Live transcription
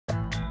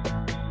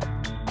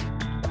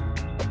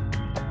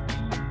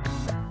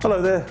Hello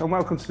there and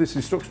welcome to this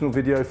instructional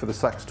video for the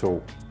SACS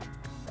Tool.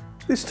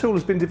 This tool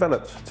has been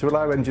developed to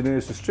allow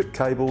engineers to strip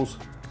cables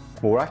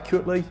more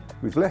accurately,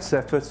 with less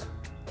effort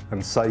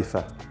and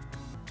safer.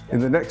 In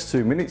the next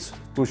 2 minutes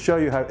we'll show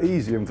you how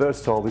easy and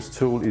versatile this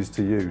tool is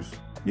to use.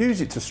 Use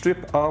it to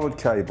strip armoured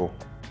cable.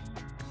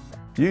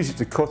 Use it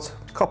to cut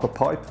copper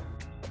pipe.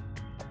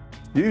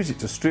 Use it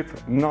to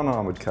strip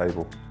non-armoured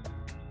cable.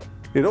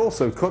 It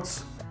also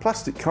cuts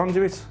plastic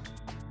conduit.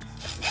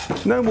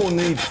 No more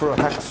need for a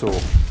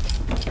hacksaw.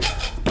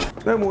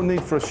 No more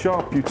need for a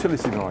sharp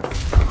utility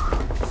knife.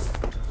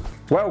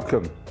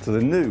 Welcome to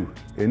the new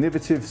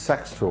innovative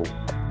SACS Tool.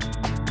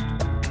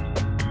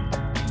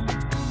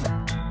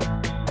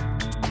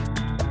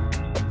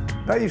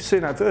 Now you've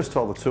seen how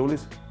versatile the tool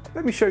is,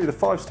 let me show you the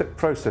 5-step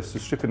process to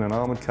stripping an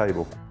armoured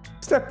cable.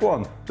 Step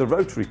 1, the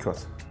rotary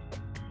cut.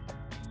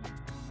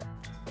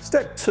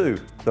 Step 2,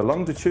 the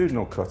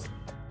longitudinal cut.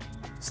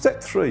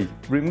 Step 3,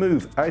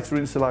 remove outer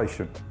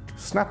insulation.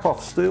 Snap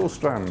off steel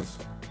strands.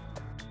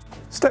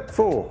 Step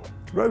 4,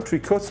 rotary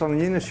cut on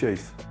the inner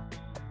sheath.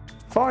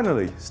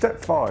 Finally,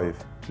 step 5,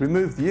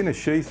 remove the inner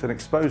sheath and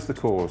expose the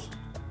cores.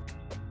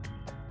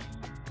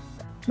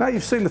 Now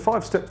you've seen the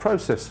 5-step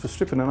process for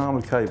stripping an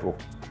armoured cable.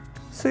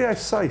 See how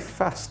safe,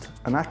 fast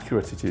and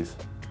accurate it is.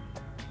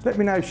 Let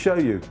me now show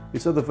you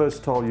its other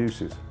versatile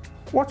uses.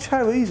 Watch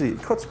how easy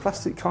it cuts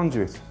plastic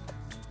conduit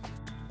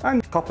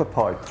and copper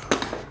pipe.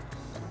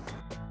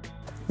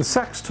 The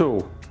SACS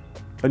Tool,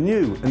 a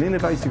new and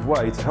innovative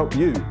way to help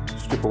you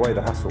strip away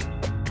the hassle.